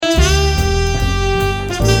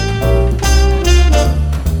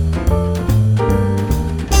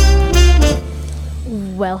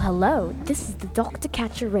Hello, this is the Dr.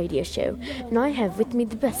 Catcher radio show, and I have with me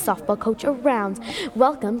the best softball coach around.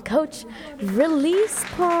 Welcome, Coach Release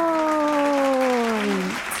Point.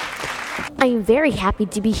 I am very happy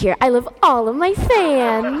to be here. I love all of my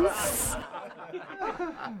fans.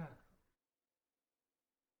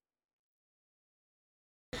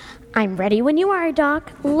 I'm ready when you are,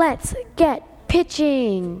 Doc. Let's get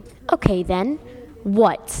pitching. Okay, then.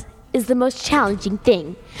 What is the most challenging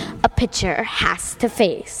thing a pitcher has to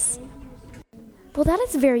face? Well, that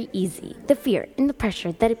is very easy. The fear and the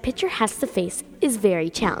pressure that a pitcher has to face is very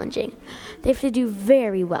challenging. They have to do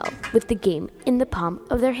very well with the game in the palm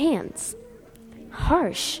of their hands.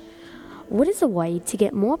 Harsh. What is a way to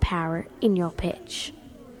get more power in your pitch?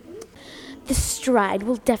 The stride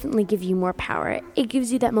will definitely give you more power. It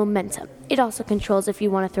gives you that momentum. It also controls if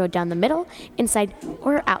you want to throw down the middle, inside,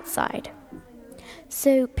 or outside.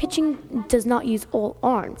 So pitching does not use all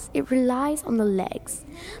arms. It relies on the legs.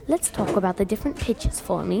 Let's talk about the different pitches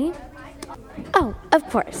for me. Oh, of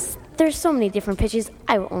course. There's so many different pitches,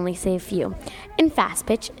 I will only say a few. In fast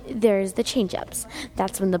pitch, there's the change-ups.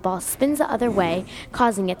 That's when the ball spins the other way,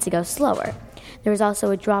 causing it to go slower. There's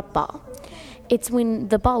also a drop ball. It's when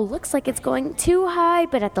the ball looks like it's going too high,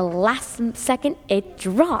 but at the last second, it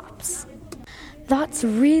drops. That's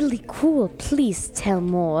really cool. Please tell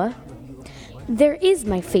more. There is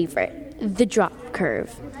my favorite, the drop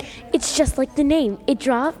curve. It's just like the name. It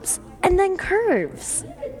drops and then curves.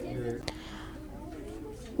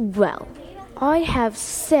 Well, I have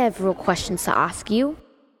several questions to ask you.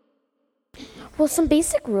 Well, some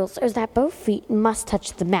basic rules are that both feet must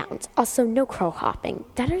touch the mound. Also, no crow hopping.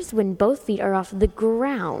 That is when both feet are off the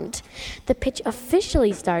ground. The pitch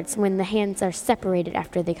officially starts when the hands are separated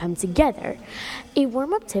after they come together. A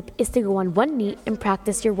warm-up tip is to go on one knee and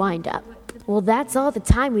practice your wind-up. Well, that's all the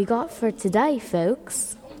time we got for today,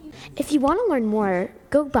 folks. If you want to learn more,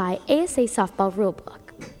 go buy ASA Softball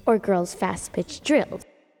Rulebook or Girls Fast Pitch Drills.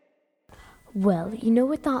 Well, you know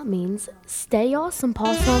what that means. Stay awesome,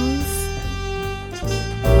 possums.